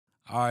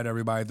All right,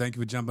 everybody. Thank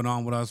you for jumping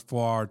on with us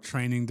for our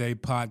Training Day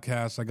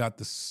podcast. I got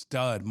the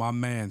stud, my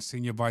man,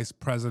 Senior Vice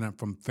President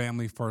from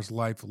Family First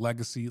Life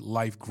Legacy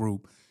Life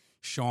Group,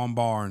 Shawn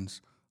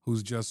Barnes,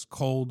 who's just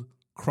cold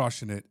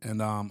crushing it.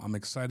 And I'm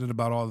excited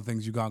about all the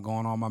things you got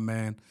going on, my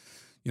man.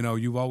 You know,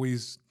 you've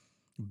always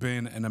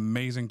been an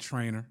amazing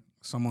trainer,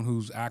 someone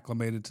who's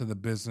acclimated to the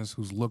business,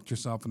 who's looked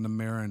yourself in the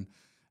mirror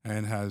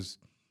and has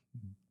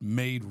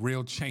made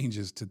real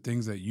changes to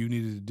things that you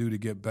needed to do to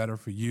get better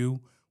for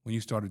you. When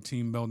you started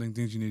team building,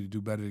 things you need to do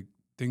better,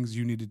 things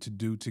you needed to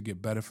do to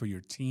get better for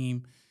your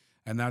team.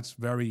 And that's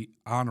very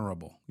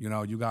honorable. You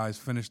know, you guys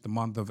finished the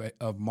month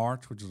of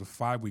March, which is a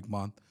 5-week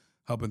month,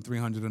 helping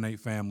 308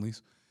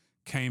 families,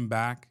 came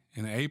back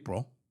in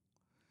April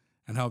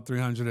and helped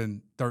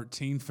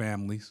 313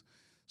 families.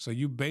 So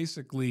you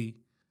basically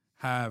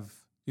have,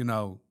 you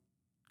know,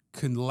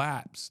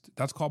 collapsed.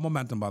 That's called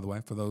momentum, by the way,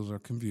 for those who are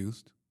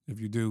confused. If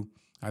you do,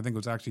 I think it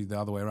was actually the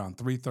other way around,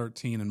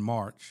 313 in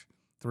March,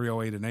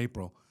 308 in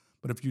April.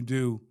 But if you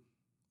do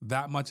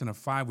that much in a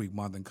 5-week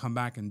month and come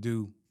back and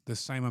do the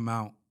same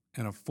amount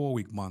in a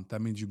 4-week month,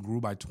 that means you grew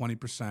by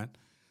 20%.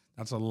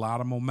 That's a lot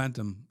of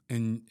momentum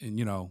in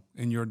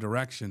your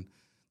direction.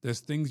 There's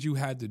things you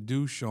had to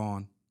do,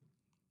 Shawn,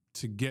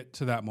 to get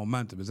to that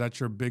momentum. Is that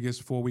your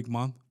biggest 4-week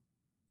month?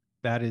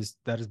 That is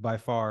by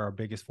far our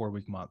biggest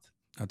 4-week month.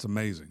 That's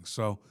amazing.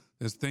 So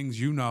there's things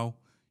you've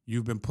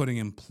been putting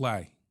in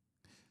play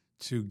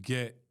to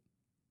get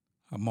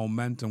a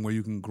momentum where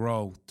you can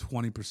grow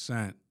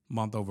 20%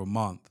 month over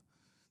month.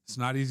 It's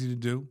not easy to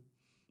do,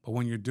 but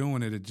when you're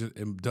doing it,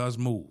 it does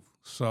move.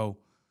 So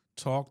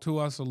talk to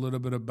us a little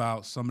bit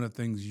about some of the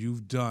things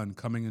you've done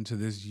coming into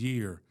this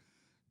year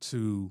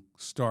to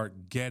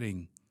start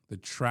getting the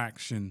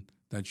traction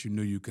that you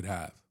knew you could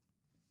have.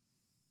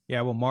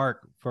 Yeah, well,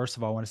 Mark, first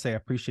of all, I want to say I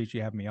appreciate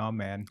you having me on,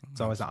 man.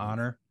 It's always an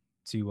honor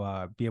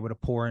to be able to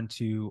pour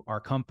into our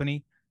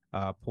company,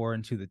 pour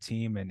into the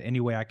team, and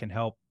any way I can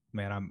help,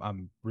 man,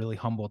 I'm really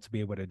humbled to be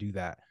able to do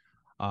that.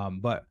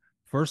 But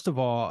first of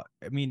all,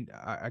 I mean,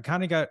 I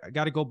kind of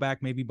got to go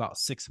back maybe about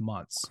 6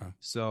 months. Okay.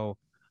 So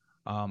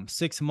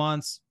 6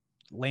 months,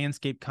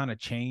 landscape kind of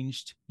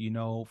changed, you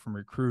know, from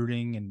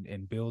recruiting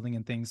and building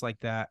and things like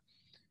that.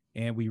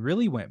 And we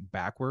really went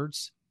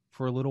backwards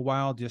for a little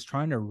while, just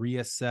trying to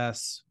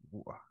reassess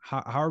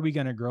how are we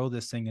going to grow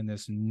this thing in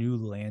this new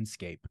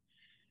landscape.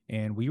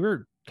 And we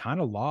were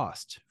kind of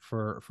lost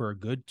for a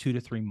good 2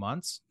 to 3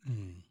 months.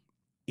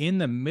 In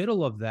the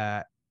middle of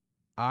that,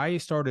 I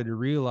started to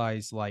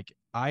realize, like,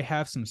 I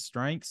have some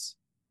strengths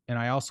and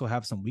I also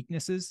have some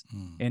weaknesses.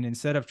 And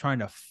instead of trying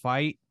to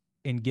fight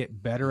and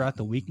get better at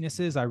the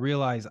weaknesses, I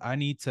realized I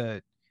need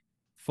to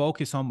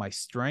focus on my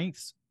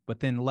strengths, but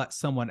then let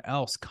someone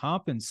else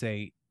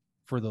compensate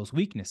for those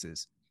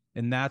weaknesses.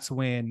 And that's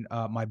when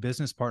my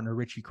business partner,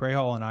 Richie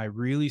Crahall, and I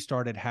really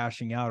started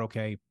hashing out,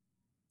 okay,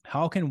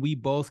 how can we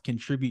both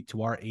contribute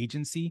to our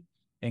agency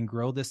and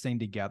grow this thing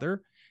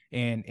together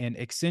and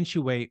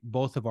accentuate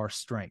both of our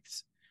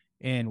strengths?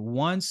 And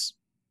once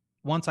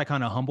I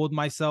kind of humbled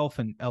myself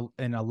and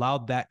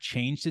allowed that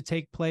change to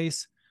take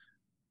place,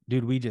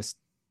 dude,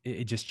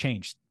 it just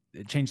changed.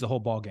 It changed the whole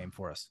ball game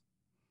for us.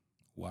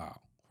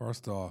 Wow.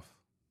 First off,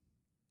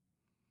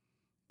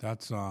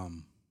 that's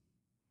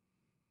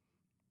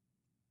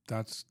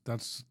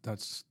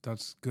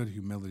good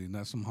humility, and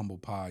that's some humble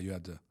pie you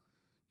had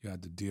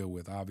to deal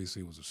with.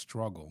 Obviously, it was a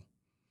struggle,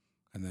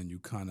 and then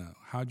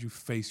how'd you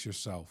face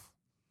yourself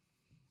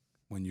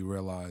when you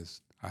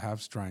realized I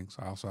have strengths,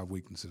 I also have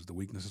weaknesses. The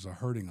weaknesses are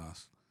hurting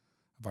us.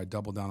 If I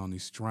double down on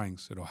these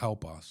strengths, it'll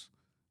help us,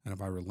 and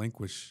if I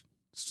relinquish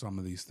some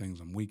of these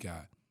things I'm weak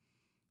at,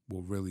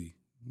 will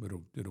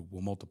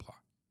multiply.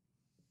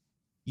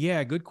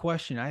 Yeah, good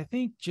question. I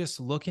think just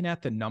looking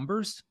at the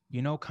numbers,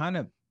 you know, kind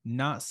of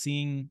not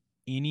seeing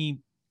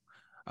any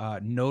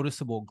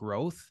noticeable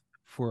growth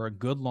for a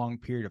good long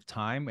period of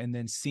time, and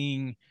then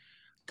seeing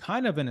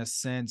kind of, in a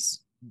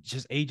sense,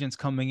 just agents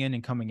coming in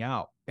and coming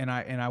out. And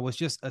I was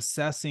just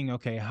assessing,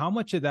 okay, how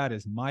much of that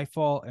is my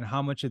fault and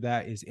how much of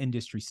that is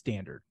industry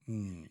standard?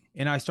 And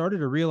I started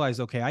to realize,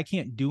 okay, I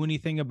can't do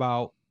anything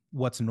about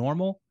what's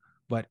normal,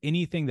 but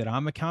anything that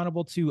I'm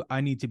accountable to,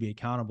 I need to be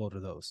accountable to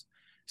those.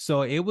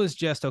 So it was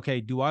just,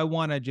 okay, do I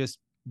want to just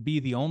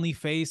be the only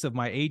face of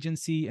my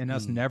agency and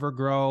us never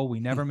grow, we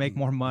never make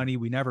more money,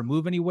 we never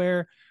move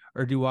anywhere?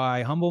 Or do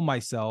I humble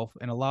myself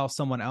and allow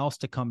someone else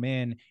to come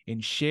in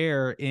and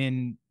share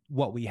in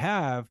what we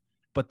have,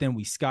 but then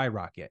we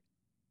skyrocket?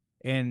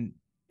 And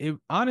it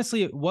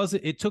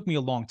took me a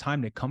long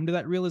time to come to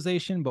that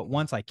realization, but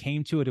once I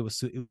came to it, it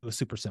was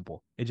super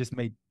simple. It just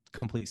made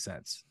complete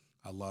sense.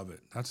 I love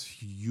it. That's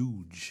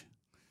huge.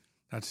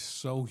 That's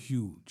so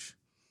huge.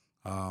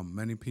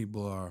 Many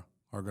people are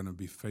going to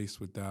be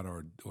faced with that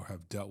or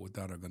have dealt with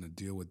that, or going to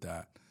deal with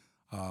that.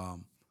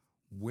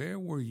 Where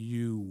were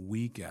you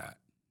weak at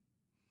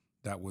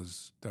that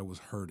was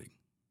hurting?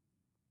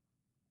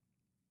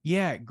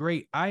 Yeah,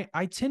 great.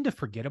 I tend to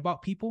forget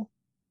about people,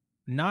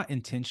 not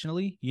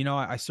intentionally. You know,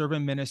 I serve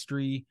in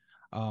ministry,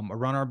 I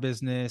run our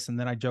business, and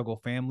then I juggle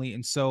family.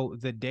 And so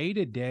the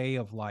day-to-day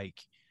of,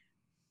 like,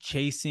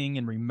 chasing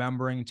and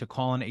remembering to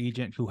call an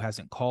agent who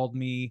hasn't called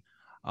me.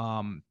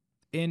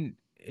 And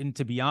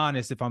to be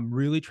honest, if I'm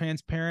really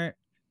transparent,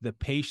 the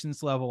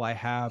patience level I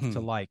have to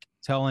like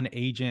tell an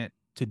agent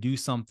to do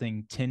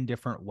something 10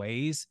 different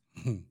ways,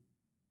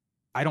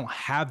 I don't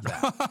have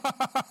that.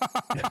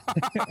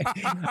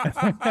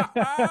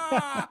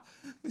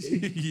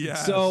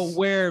 Yes. So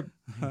where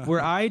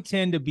I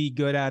tend to be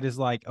good at is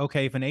like,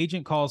 okay, if an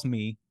agent calls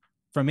me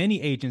from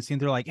any agency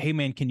and they're like, hey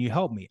man, can you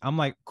help me? I'm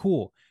like,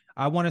 cool.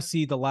 I want to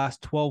see the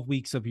last 12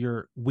 weeks of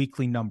your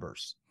weekly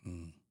numbers.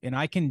 And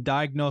I can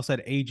diagnose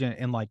that agent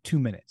in like 2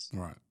 minutes.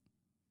 Right.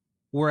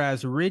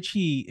 Whereas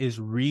Richie is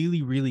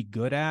really, really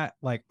good at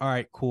like, all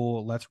right,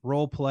 cool. Let's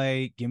role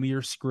play. Give me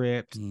your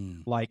script.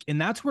 Like, and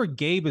that's where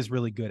Gabe is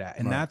really good at.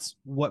 And that's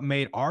what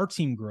made our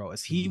team grow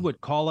is he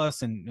would call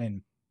us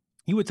and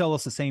he would tell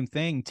us the same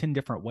thing 10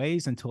 different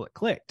ways until it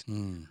clicked.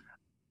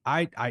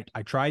 I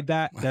tried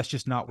that. That's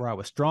just not where I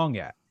was strong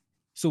at.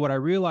 So what I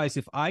realized,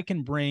 if I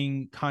can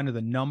bring kind of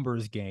the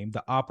numbers game,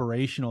 the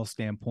operational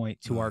standpoint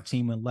to our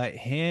team and let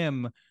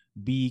him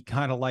be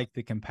kind of like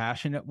the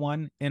compassionate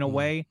one in a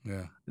way,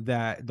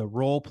 that the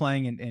role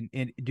playing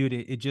and dude,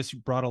 it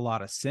just brought a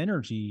lot of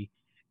synergy.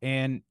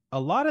 And a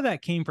lot of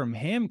that came from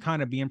him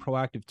kind of being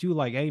proactive too.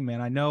 Like, hey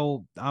man, I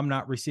know I'm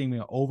not receiving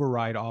an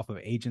override off of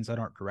agents that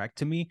aren't direct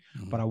to me,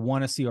 but I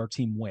want to see our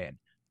team win.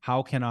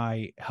 How can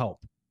I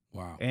help?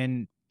 Wow.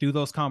 And through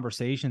those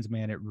conversations,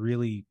 man, it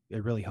really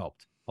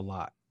helped a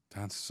lot.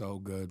 That's so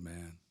good,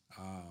 man.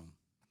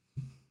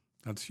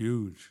 That's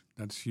huge.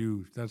 That's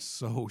huge. That's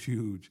so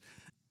huge.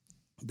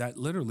 That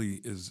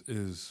literally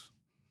is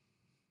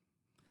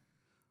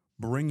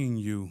bringing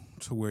you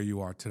to where you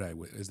are today.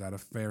 Is that a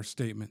fair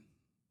statement?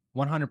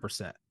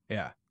 100%.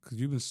 Yeah. Because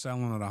you've been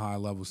selling at a high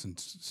level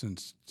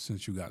since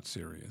you got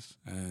serious,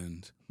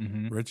 and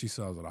Richie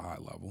sells at a high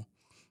level.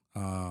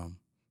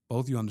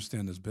 Both you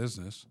understand this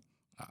business.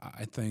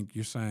 I think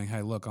you're saying,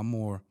 hey, look, I'm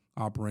more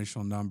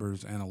operational,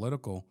 numbers,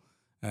 analytical,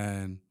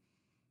 and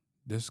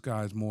this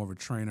guy's more of a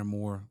trainer,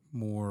 more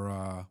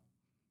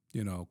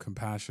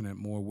compassionate,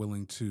 more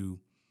willing to,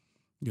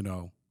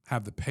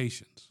 have the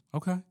patience.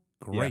 Okay,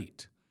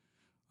 great.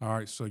 Yeah. All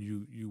right, so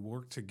you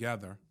work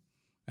together,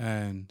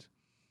 and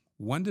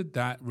when did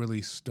that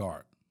really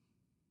start?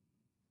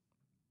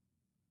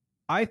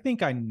 I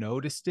think I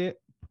noticed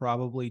it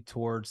probably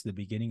towards the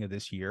beginning of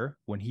this year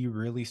when he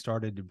really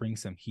started to bring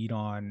some heat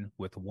on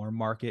with warm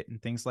market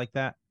and things like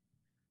that.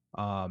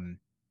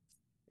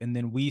 And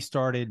then we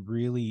started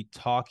really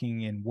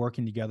talking and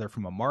working together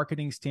from a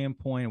marketing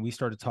standpoint. And we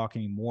started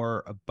talking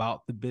more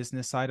about the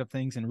business side of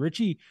things. And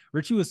Richie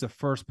was the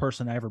first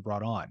person I ever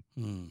brought on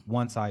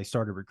once I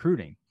started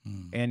recruiting.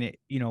 And it,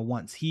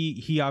 once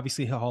he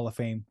obviously hit Hall of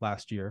Fame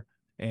last year,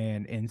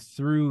 and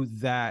through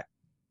that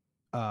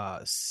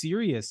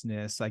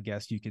seriousness, I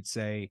guess you could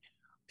say,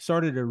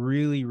 started to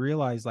really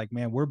realize like,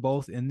 man, we're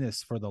both in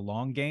this for the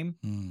long game,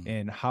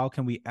 and how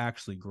can we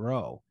actually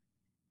grow?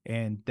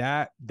 And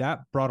that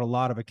brought a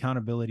lot of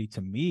accountability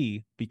to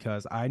me,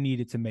 because I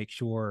needed to make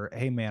sure,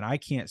 hey man, I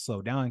can't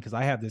slow down because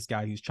I have this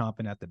guy who's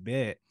chomping at the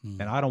bit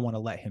and I don't want to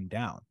let him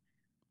down.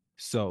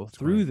 So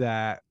through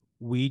that,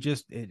 we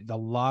a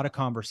lot of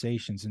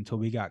conversations until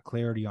we got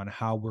clarity on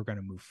how we're going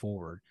to move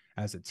forward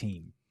as a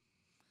team.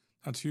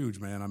 That's huge,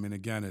 man. I mean,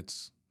 again,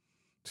 it's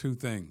two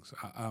things.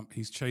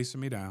 He's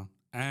chasing me down,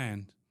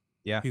 and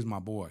he's my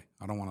boy.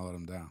 I don't want to let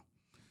him down.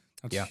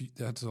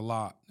 That's a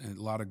lot, and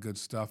a lot of good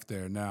stuff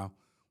there. Now,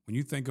 when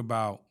you think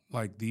about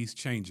like these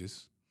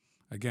changes,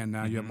 again,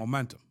 now you have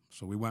momentum.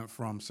 So we went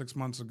from 6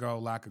 months ago,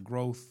 lack of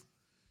growth,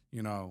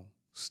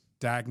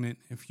 stagnant,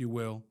 if you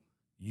will.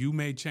 You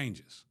made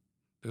changes.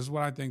 This is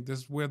what I think, this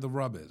is where the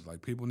rub is.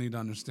 Like, people need to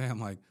understand,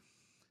 like,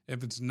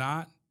 if it's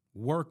not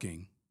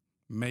working,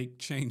 make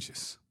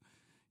changes.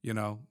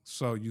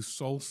 So you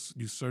searched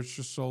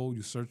your soul,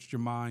 you searched your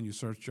mind, you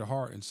searched your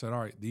heart, and said, all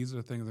right, these are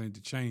the things I need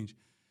to change.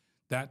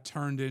 That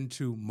turned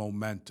into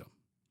momentum.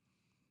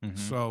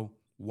 So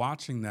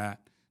watching that,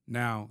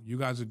 now you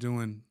guys are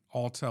doing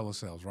all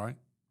telesales, right?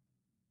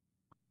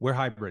 We're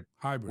hybrid.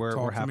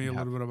 Talk to me a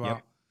little bit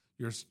about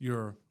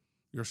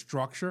your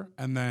structure,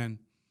 and then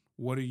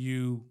what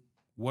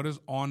does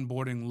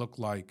onboarding look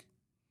like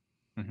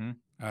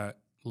at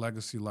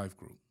Legacy Life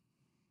Group?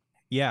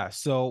 Yeah.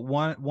 So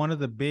one of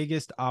the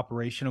biggest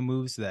operational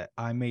moves that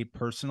I made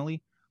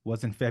personally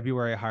was in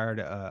February. I hired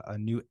a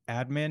new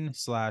admin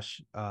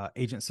 /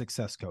 agent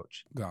success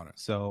coach. Got it.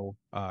 So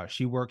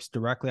she works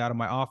directly out of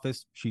my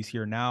office. She's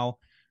here now.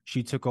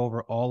 She took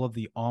over all of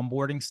the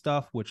onboarding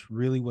stuff, which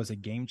really was a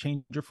game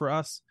changer for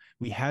us.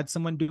 We had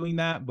someone doing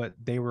that, but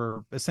they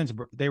were in a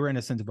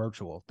sense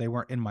virtual. They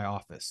weren't in my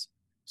office.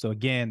 So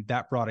again,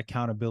 that brought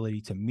accountability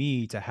to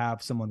me to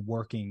have someone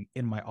working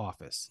in my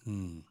office.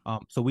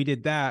 So we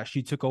did that.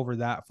 She took over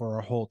that for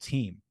our whole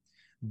team.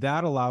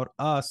 That allowed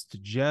us to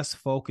just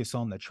focus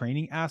on the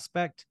training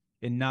aspect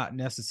and not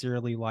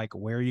necessarily like,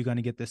 where are you going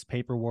to get this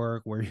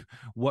paperwork?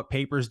 What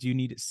papers do you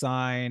need to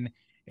sign?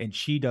 And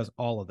she does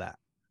all of that.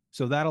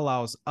 So that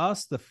allows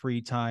us the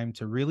free time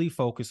to really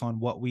focus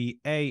on what we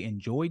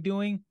enjoy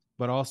doing,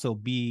 but also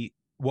B,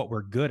 what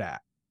we're good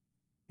at.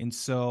 And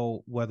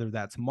so whether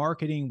that's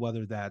marketing,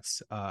 whether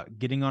that's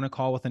getting on a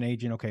call with an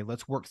agent, okay,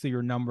 let's work through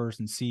your numbers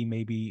and see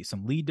maybe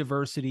some lead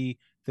diversity,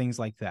 things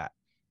like that.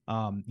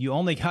 You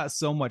only got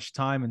so much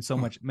time and so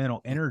much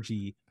mental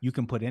energy you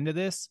can put into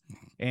this.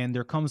 And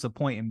there comes a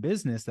point in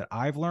business that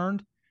I've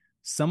learned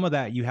some of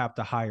that you have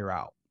to hire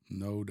out.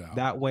 No doubt.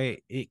 That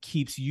way it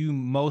keeps you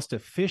most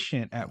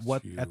efficient at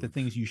at the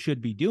things you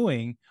should be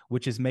doing,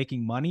 which is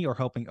making money or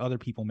helping other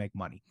people make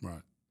money.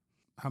 Right.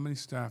 How many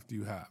staff do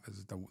you have? Is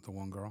it the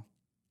one girl?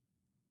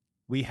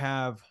 We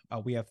have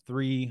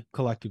 3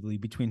 collectively.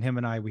 Between him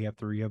and I, we have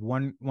 3. We have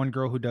one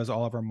girl who does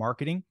all of our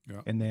marketing.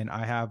 Yeah. And then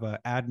I have a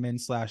admin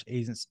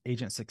 /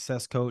 agent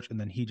success coach. And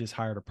then he just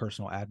hired a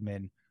personal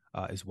admin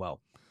as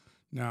well.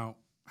 Now,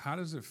 how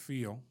does it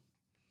feel?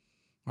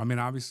 I mean,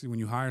 obviously when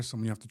you hire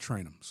someone, you have to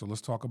train them. So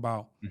let's talk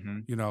about,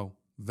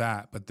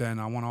 that. But then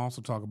I want to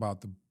also talk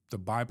about the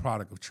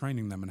byproduct of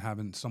training them and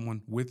having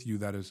someone with you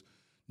that is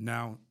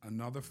now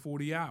another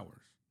 40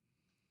 hours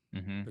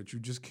that you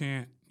just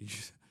can't, you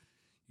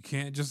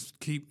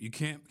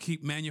can't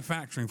keep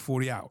manufacturing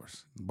 40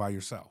 hours by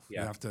yourself.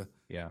 Yeah. You have to,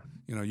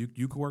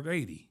 you could work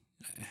 80.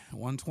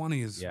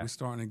 120 is, we're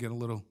starting to get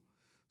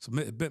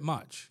a bit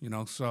much,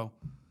 so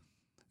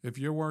if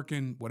you're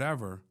working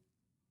whatever,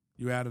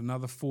 you add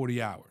another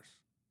 40 hours,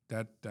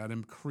 that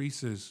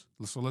increases.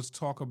 So let's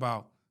talk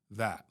about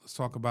that. Let's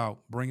talk about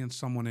bringing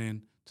someone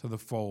in to the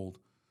fold.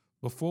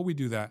 Before we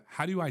do that,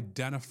 how do you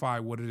identify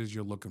what it is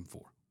you're looking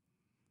for?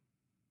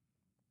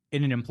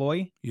 In an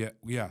employee? Yeah.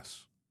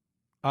 Yes.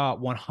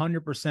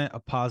 100% a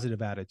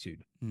positive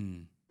attitude.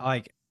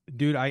 Like,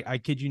 dude, I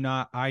kid you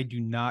not, I do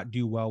not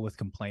do well with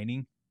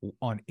complaining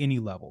on any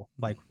level.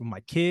 Like with my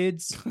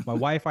kids, my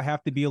wife, I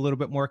have to be a little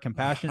bit more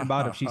compassionate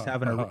about if she's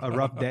having a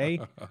rough day.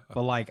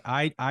 But like,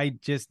 I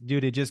just,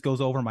 dude, it just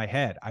goes over my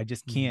head. I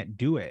just can't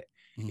do it.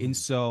 And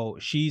so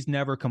she's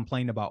never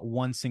complained about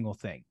one single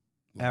thing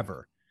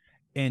ever.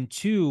 And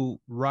 2,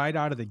 right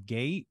out of the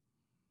gate,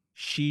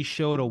 she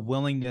showed a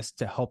willingness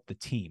to help the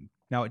team.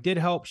 Now, it did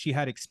help. She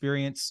had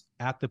experience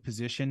at the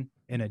position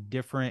in a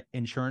different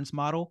insurance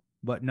model,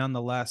 but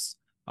nonetheless,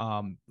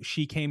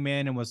 she came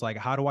in and was like,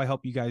 how do I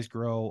help you guys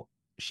grow?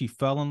 She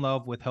fell in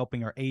love with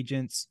helping our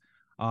agents,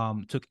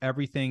 took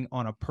everything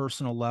on a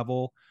personal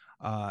level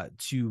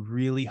to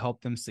really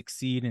help them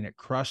succeed. And it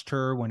crushed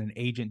her when an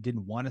agent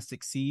didn't want to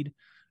succeed.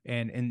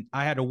 And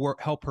I had to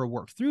help her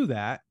work through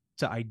that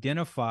to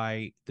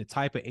identify the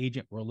type of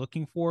agent we're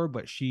looking for.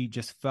 But she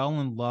just fell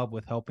in love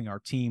with helping our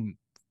team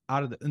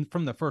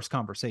from the first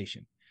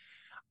conversation.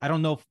 I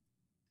don't know if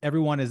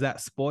everyone is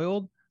that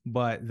spoiled,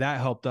 but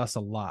that helped us a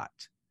lot.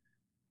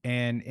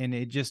 And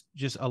it just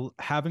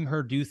having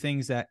her do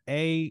things that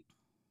A,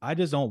 I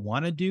just don't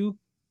want to do,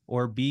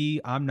 or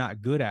B, I'm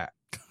not good at.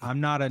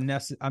 I'm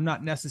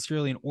not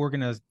necessarily an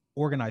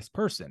organized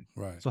person.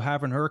 Right. So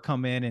having her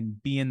come in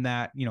and be in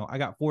that, I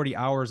got 40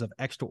 hours of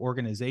extra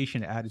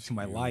organization added to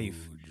my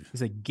life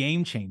is a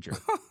game changer.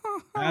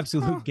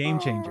 Absolute game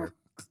changer.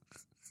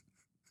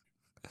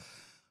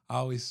 I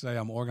always say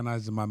I'm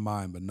organized in my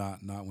mind, but not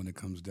when it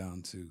comes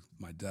down to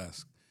my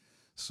desk.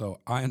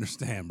 So I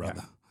understand,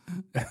 brother.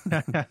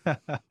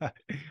 Yeah.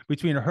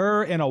 Between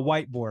her and a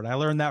whiteboard, I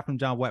learned that from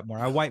John Wetmore.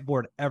 I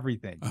whiteboard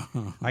everything.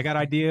 I got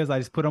ideas, I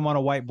just put them on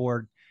a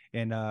whiteboard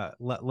and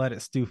let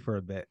it stew for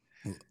a bit.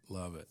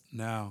 Love it.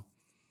 Now,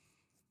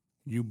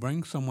 you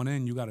bring someone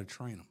in, you got to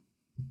train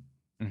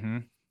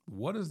them.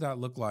 What does that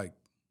look like?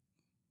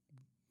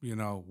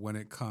 When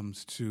it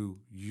comes to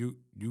you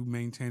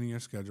maintaining your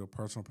schedule,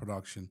 personal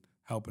production,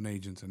 helping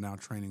agents, and now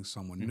training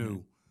someone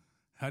new,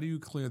 how do you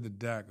clear the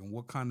deck, and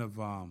what kind of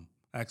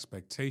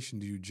expectation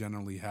do you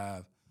generally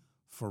have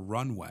for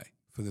runway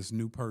for this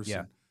new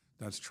person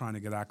that's trying to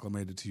get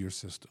acclimated to your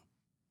system?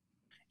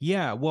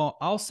 Yeah, well,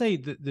 I'll say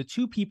the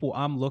 2 people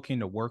I'm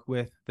looking to work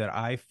with that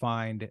I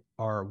find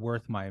are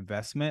worth my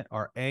investment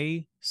are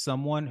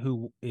someone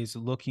who is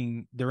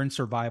they're in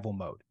survival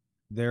mode.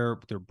 They're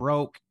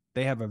broke.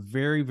 They have a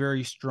very,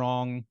 very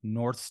strong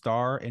North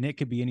Star, and it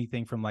could be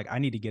anything from like, I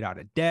need to get out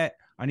of debt.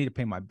 I need to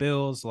pay my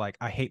bills. Like,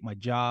 I hate my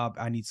job.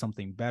 I need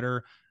something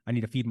better. I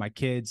need to feed my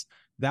kids.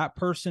 That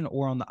person,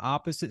 or on the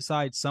opposite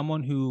side,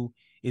 someone who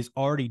is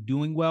already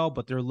doing well,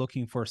 but they're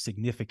looking for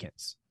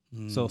significance.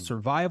 So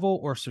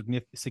survival or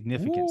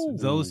significance,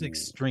 those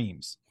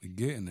extremes. We're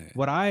getting it.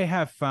 What I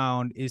have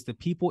found is the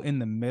people in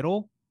the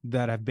middle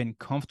that have been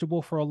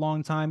comfortable for a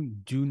long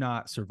time do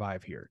not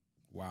survive here.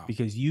 Wow.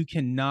 Because you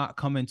cannot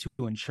come into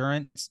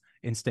insurance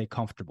and stay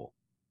comfortable.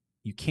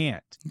 You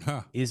can't.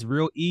 It's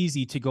real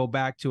easy to go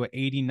back to an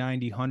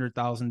 $80,000,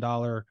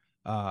 $90,000,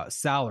 $100,000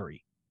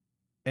 salary.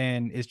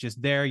 And it's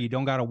just there. You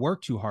don't got to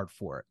work too hard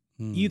for it.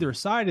 Either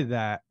side of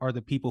that are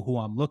the people who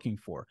I'm looking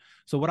for.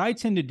 So what I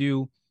tend to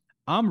do,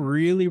 I'm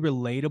really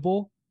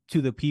relatable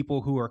to the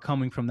people who are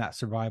coming from that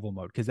survival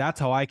mode, because that's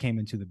how I came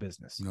into the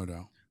business. No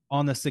doubt.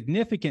 On the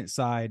significant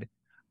side,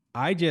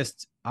 I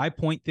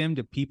point them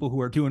to people who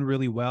are doing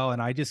really well,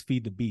 and I just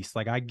feed the beast.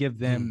 Like, I give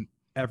them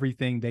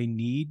everything they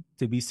need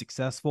to be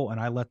successful, and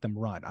I let them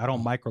run. I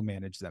don't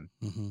micromanage them.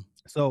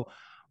 So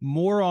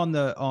More on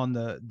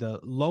the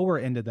lower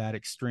end of that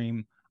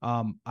extreme.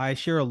 I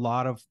share a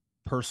lot of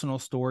personal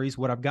stories.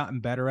 What I've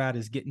gotten better at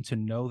is getting to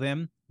know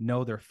them,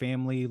 know their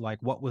family, like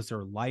what was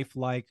their life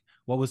like,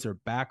 what was their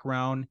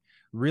background,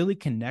 really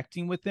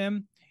connecting with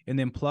them, and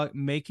then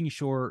making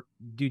sure,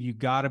 dude, you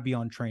got to be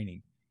on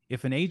training.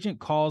 If an agent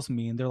calls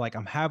me and they're like,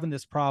 I'm having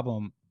this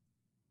problem,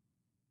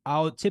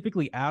 I'll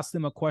typically ask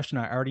them a question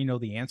I already know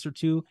the answer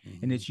to.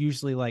 And it's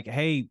usually like,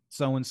 hey,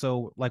 so and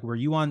so, like, were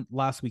you on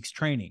last week's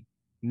training?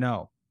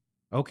 No.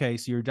 Okay,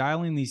 so you're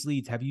dialing these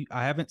leads.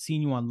 I haven't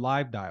seen you on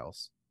live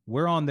dials.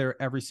 We're on there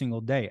every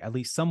single day. At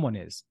least someone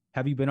is.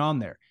 Have you been on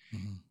there?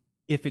 Mm-hmm.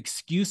 If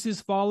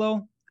excuses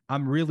follow,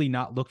 I'm really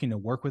not looking to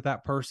work with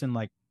that person,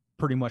 like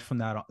pretty much from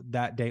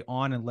that day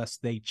on, unless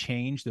they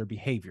change their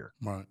behavior.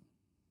 Right.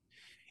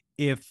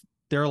 If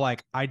they're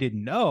like, I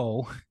didn't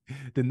know,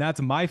 then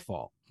that's my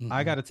fault. Mm-hmm.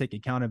 I got to take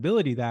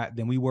accountability that.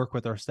 Then we work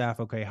with our staff.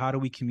 Okay, how do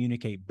we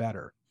communicate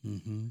better?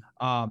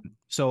 Mm-hmm.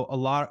 So a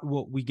lot,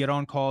 we get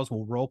on calls,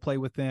 we'll role play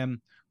with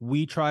them.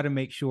 We try to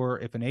make sure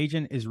if an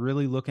agent is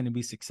really looking to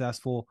be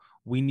successful,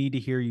 we need to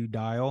hear you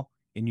dial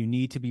and you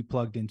need to be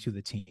plugged into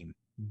the team.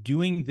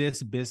 Doing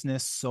this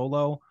business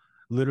solo,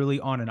 literally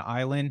on an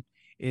island,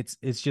 it's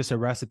just a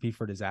recipe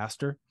for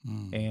disaster.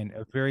 And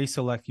a very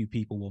select few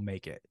people will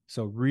make it.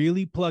 So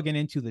really plugging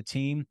into the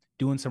team,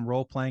 doing some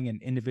role playing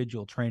and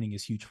individual training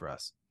is huge for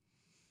us.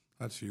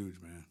 That's huge,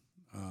 man.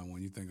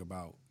 When you think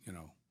about,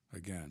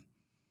 again,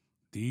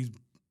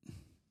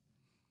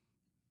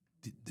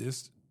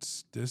 this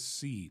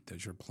seed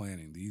that you're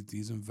planting,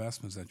 these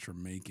investments that you're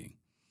making,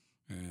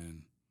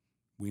 and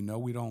we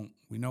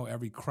know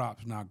every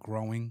crop's not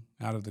growing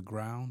out of the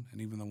ground,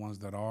 and even the ones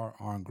that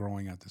aren't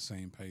growing at the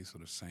same pace or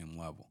the same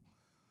level.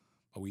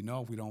 But we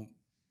know if we don't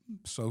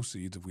sow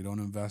seeds, if we don't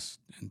invest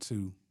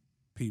into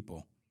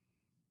people,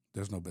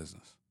 there's no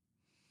business.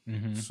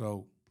 Mm-hmm.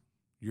 So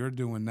you're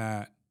doing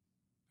that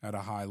at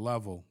a high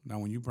level. Now,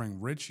 when you bring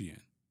Richie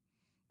in,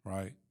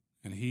 right,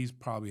 and he's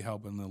probably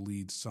helping to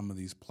lead some of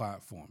these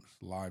platforms,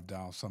 live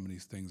dial, some of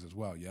these things as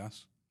well,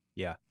 yes?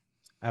 Yeah,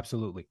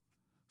 absolutely.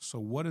 So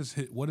what does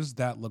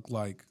that look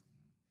like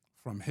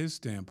from his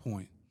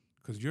standpoint?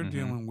 Because you're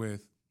dealing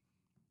with,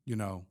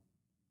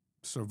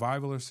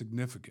 survival or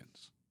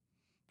significance.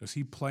 Does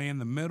he play in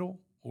the middle,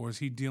 or is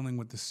he dealing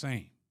with the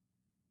same?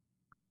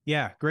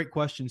 Yeah, great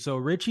question. So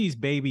Richie's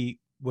baby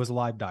was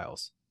live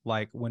dials.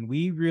 Like when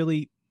we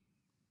really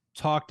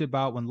talked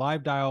about when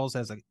live dials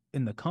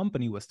in the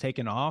company was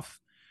taken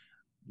off,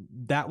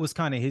 that was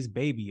kind of his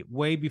baby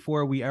way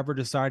before we ever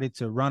decided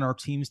to run our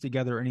teams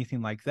together or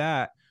anything like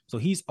that. So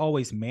he's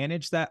always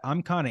managed that.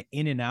 I'm kind of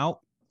in and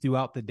out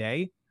throughout the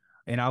day,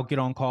 and I'll get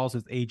on calls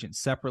with agents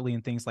separately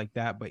and things like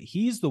that. But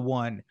he's the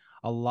one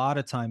a lot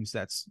of times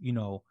that's,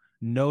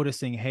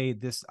 noticing, hey,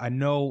 I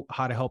know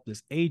how to help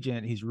this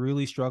agent. He's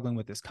really struggling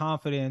with his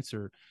confidence,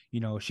 or,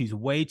 she's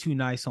way too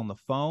nice on the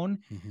phone.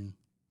 Mm-hmm.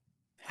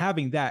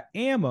 Having that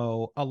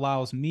ammo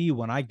allows me,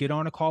 when I get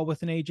on a call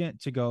with an agent,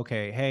 to go,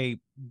 okay, hey,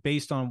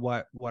 based on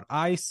what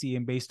I see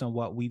and based on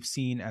what we've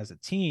seen as a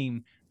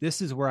team,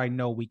 this is where I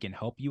know we can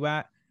help you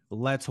at.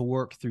 Let's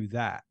work through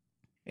that.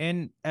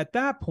 And at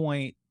that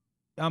point,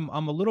 I'm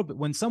a little bit,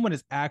 when someone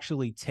is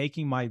actually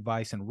taking my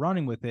advice and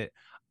running with it,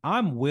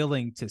 I'm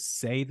willing to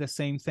say the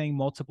same thing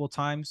multiple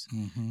times.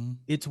 Mm-hmm.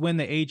 It's when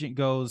the agent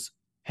goes,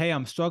 hey,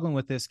 I'm struggling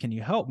with this. Can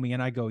you help me?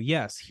 And I go,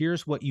 yes,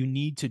 here's what you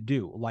need to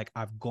do. Like,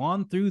 I've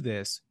gone through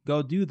this,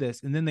 go do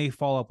this. And then they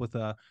follow up with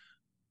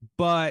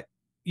but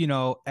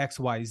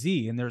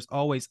XYZ. And there's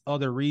always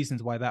other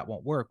reasons why that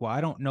won't work. Well,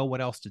 I don't know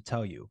what else to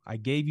tell you. I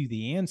gave you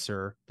the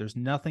answer. There's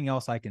nothing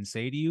else I can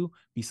say to you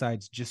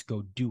besides just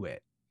go do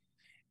it.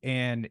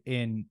 And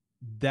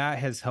that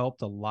has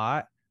helped a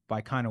lot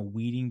by kind of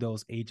weeding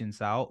those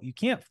agents out. You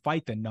can't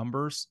fight the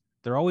numbers.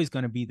 They're always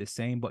going to be the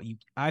same, but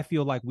I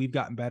feel like we've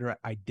gotten better at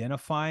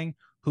identifying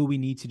who we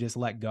need to just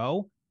let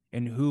go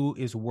and who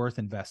is worth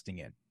investing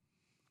in.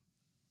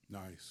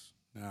 Nice.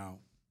 Now,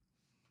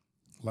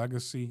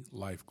 Legacy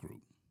Life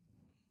Group.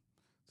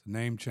 It's a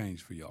name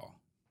change for y'all.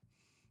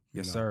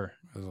 Yes, sir.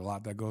 There's a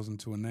lot that goes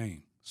into a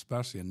name,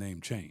 especially a name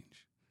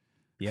change.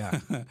 Yeah.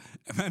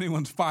 If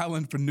anyone's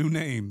filing for new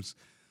names,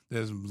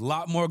 there's a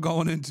lot more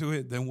going into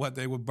it than what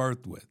they were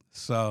birthed with.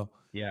 So,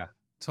 yeah.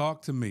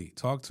 Talk to me.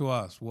 Talk to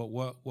us.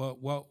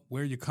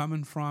 Where you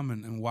coming from,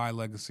 and why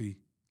Legacy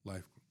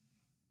Life Group?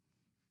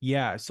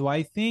 Yeah. So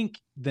I think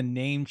the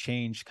name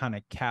change kind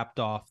of capped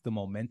off the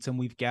momentum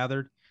we've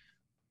gathered.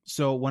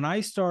 So when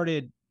I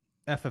started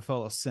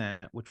FFL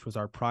Ascent, which was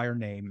our prior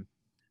name,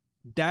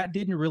 that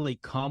didn't really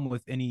come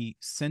with any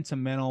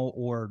sentimental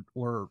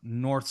or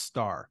North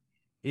Star.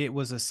 It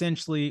was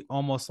essentially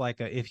almost like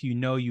a if you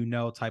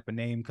know type of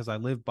name, because I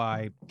live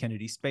by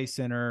Kennedy Space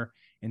Center.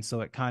 And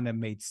so it kind of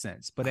made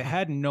sense, but it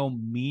had no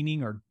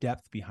meaning or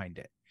depth behind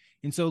it.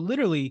 And so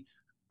literally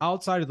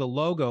outside of the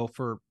logo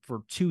for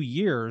 2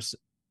 years,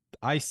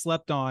 I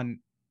slept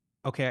on,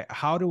 okay,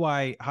 how do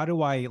I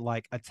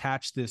like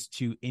attach this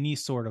to any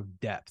sort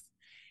of depth?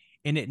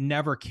 And it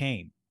never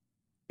came.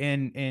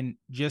 And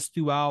just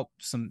throughout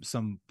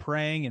some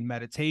praying and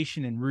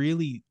meditation and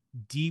really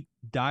deep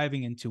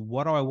diving into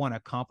what do I want to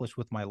accomplish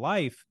with my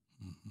life,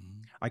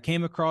 I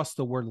came across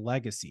the word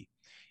legacy.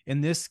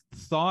 And this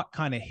thought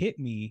kind of hit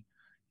me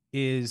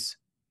is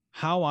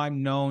how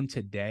I'm known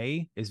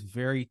today is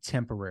very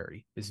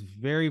temporary. It's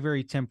very,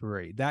 very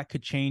temporary. That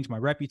could change. My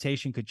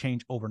reputation could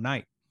change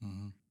overnight.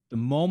 The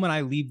moment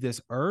I leave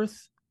this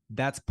earth,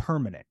 that's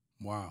permanent.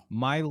 Wow.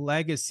 My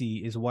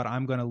legacy is what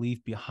I'm going to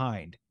leave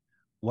behind.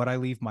 What I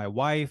leave my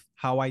wife,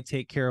 how I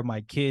take care of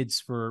my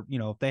kids for,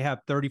 if they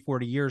have 30,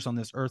 40 years on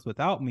this earth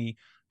without me,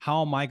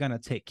 how am I going to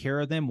take care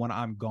of them when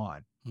I'm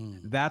gone?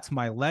 That's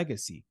my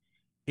legacy.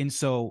 And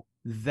so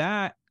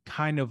that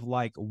kind of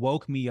like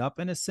woke me up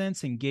in a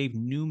sense and gave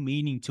new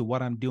meaning to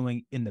what I'm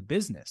doing in the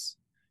business.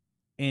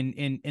 And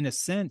in a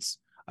sense,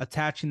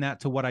 attaching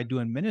that to what I do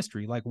in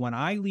ministry. Like when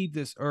I leave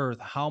this earth,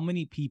 how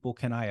many people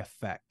can I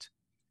affect?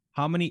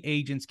 How many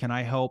agents can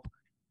I help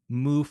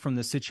move from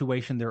the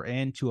situation they're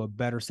in to a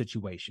better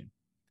situation?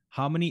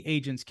 How many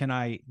agents can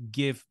I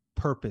give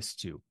purpose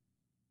to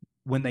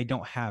when they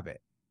don't have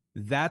it?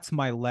 That's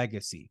my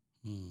legacy.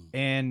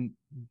 And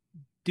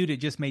dude, it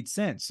just made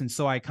sense. And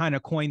so I kind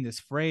of coined this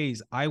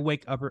phrase. I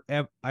wake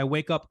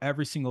up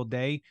every single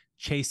day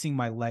chasing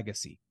my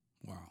legacy.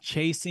 Wow.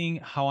 Chasing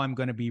how I'm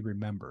going to be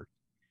remembered.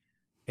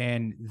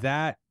 And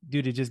that,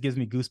 dude, it just gives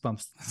me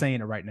goosebumps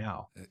saying it right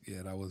now.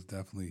 Yeah, that was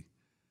definitely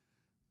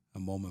a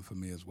moment for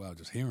me as well.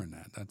 Just hearing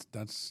that,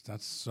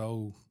 that's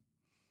so,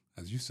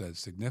 as you said,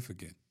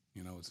 significant.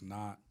 It's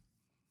not.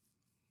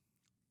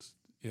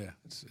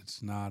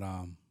 It's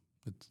not.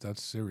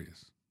 That's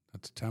serious.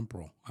 That's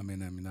temporal. I mean,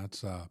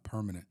 that's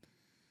permanent.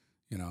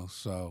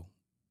 So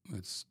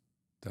that's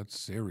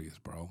serious,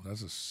 bro.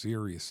 That's a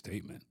serious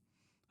statement.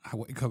 I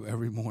wake up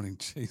every morning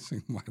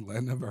chasing my. I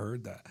never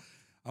heard that.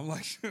 I'm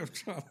like, I'm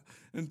trying to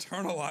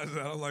internalize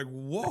that. I'm like,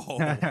 whoa.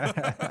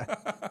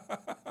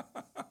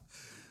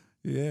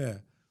 Yeah.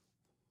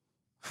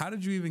 How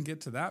did you even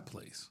get to that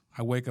place?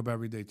 I wake up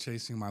every day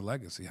chasing my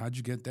legacy. How'd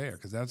you get there?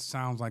 Because that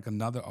sounds like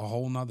a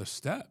whole nother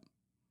step.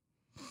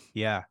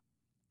 Yeah.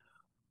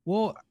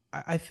 Well,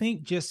 I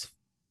think just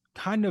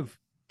kind of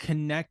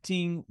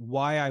connecting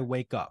why I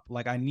wake up.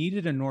 Like I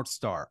needed a North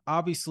Star.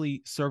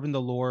 Obviously, serving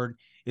the Lord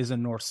is a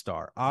North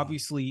Star.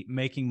 Obviously,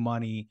 making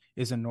money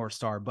is a North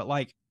Star. But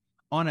like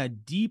on a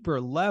deeper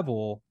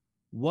level,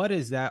 what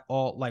is that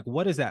all like?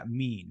 What does that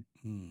mean?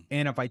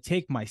 And if I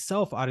take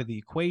myself out of the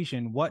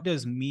equation, what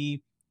does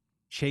me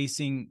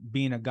chasing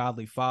being a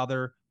godly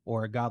father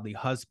or a godly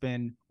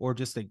husband or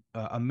just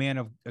a man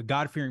of a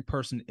God-fearing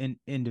person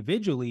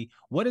individually,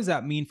 what does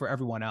that mean for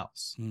everyone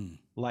else?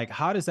 Like,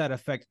 how does that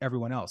affect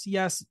everyone else?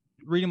 Yes,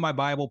 reading my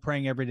Bible,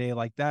 praying every day,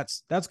 like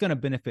that's going to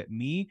benefit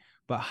me,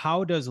 but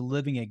how does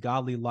living a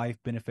godly life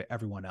benefit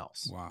everyone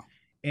else? Wow.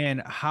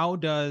 And how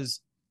does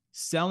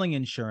selling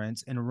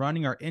insurance and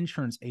running our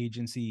insurance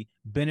agency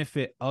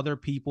benefit other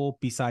people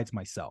besides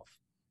myself?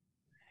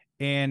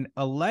 And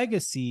a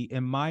legacy,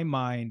 in my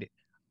mind,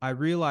 I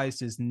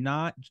realized is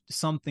not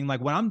something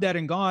like when I'm dead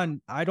and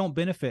gone, I don't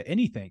benefit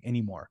anything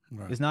anymore.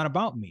 Right. It's not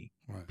about me.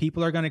 Right.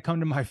 People are going to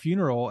come to my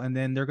funeral and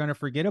then they're going to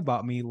forget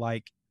about me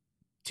like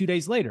 2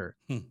 days later.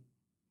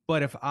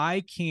 But if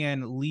I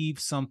can leave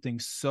something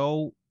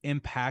so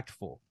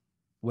impactful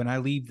when I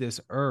leave this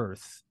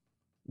earth,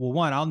 well,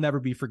 one, I'll never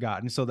be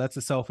forgotten. So that's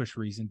a selfish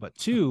reason. But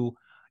two,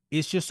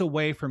 it's just a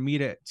way for me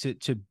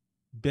to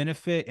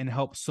benefit and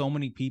help so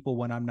many people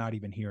when I'm not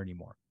even here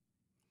anymore.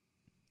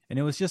 And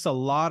it was just a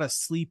lot of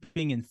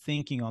sleeping and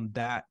thinking on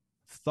that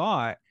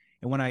thought.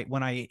 And when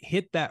I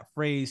hit that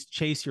phrase,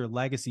 chase your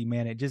legacy,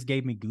 man, it just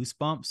gave me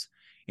goosebumps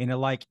and it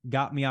like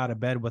got me out of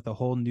bed with a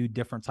whole new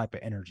different type of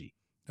energy.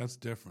 That's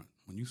different.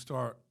 When you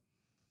start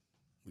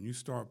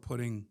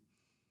putting,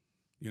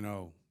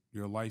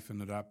 your life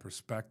into that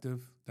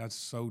perspective, that's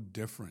so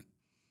different.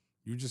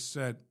 You just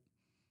said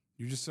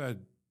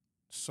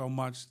so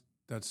much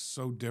that's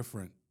so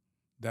different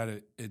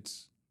that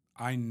it's,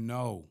 I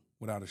know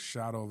without a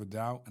shadow of a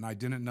doubt, and I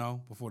didn't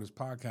know before this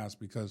podcast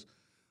because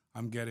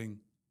I'm getting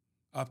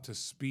up to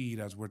speed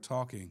as we're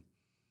talking,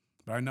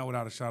 but I know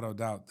without a shadow of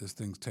doubt this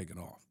thing's taking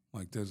off.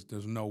 Like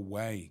there's no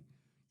way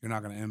you're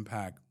not going to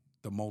impact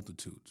the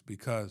multitudes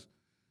because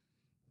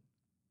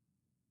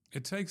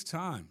it takes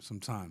time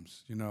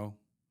sometimes,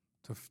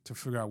 to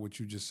figure out what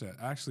you just said.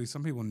 Actually,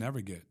 some people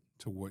never get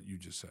to what you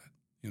just said.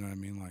 You know what I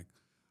mean? Like,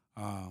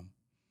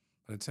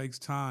 but it takes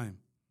time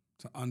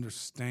to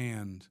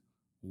understand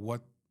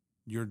what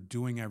you're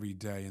doing every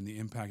day and the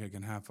impact it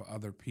can have for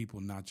other people,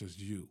 not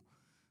just you.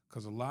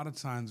 Because a lot of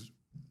times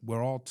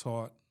we're all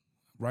taught,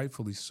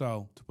 rightfully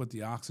so, to put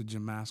the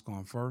oxygen mask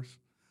on first.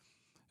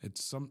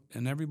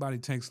 And everybody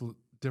takes a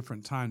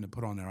different time to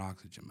put on their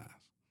oxygen mask,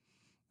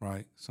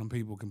 right? Some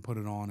people can put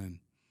it on in,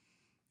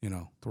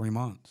 3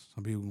 months.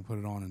 Some people can put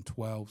it on in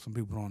 12. Some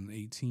people put it on in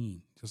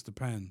 18. Just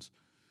depends.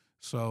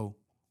 So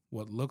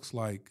what looks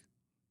like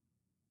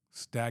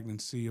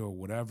stagnancy or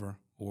whatever,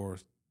 or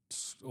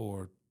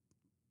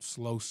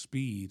slow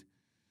speed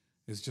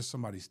is just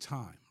somebody's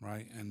time,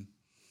 right? And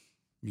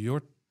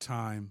your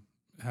time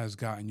has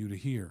gotten you to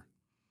here,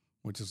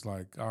 which is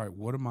like, all right,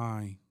 what am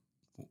I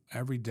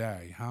every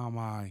day, how am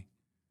I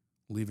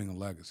leaving a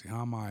legacy?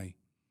 How am I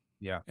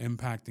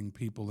impacting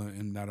people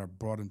in that are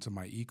brought into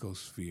my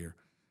ecosphere?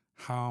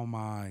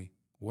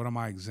 What am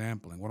I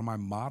exempling? What am I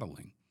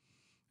modeling?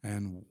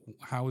 And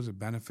how is it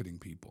benefiting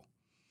people?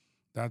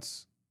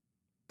 That's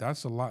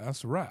a lot.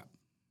 That's a wrap.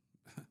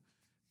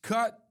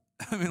 Cut.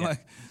 I mean,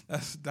 like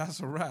that's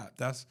a wrap.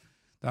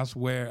 That's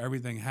where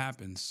everything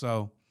happens.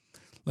 So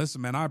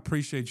listen, man, I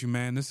appreciate you,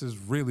 man. This is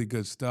really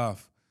good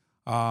stuff.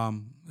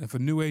 If a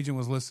new agent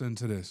was listening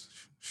to this,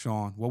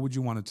 Shawn, what would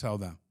you want to tell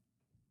them?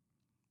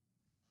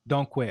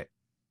 Don't quit.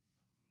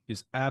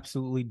 Just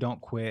absolutely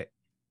don't quit.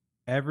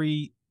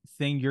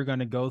 Everything you're going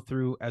to go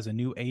through as a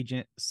new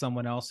agent,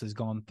 someone else has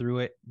gone through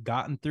it,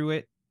 gotten through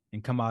it,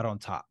 and come out on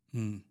top.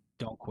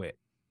 Don't quit.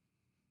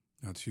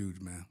 That's huge,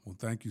 man. Well,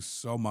 thank you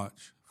so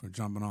much for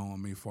jumping on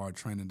with me for our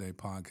Training Day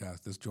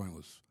podcast. This joint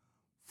was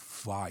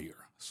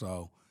fire.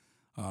 So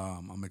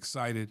I'm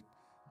excited.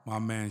 My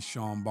man,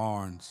 Shawn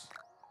Barnes,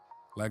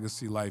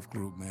 Legacy Life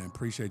Group, man.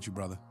 Appreciate you,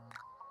 brother.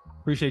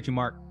 Appreciate you,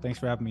 Mark. Thanks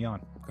for having me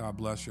on. God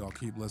bless y'all.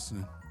 Keep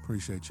listening.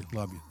 Appreciate you.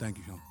 Love you. Thank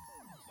you, Shawn.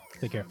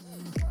 Take care.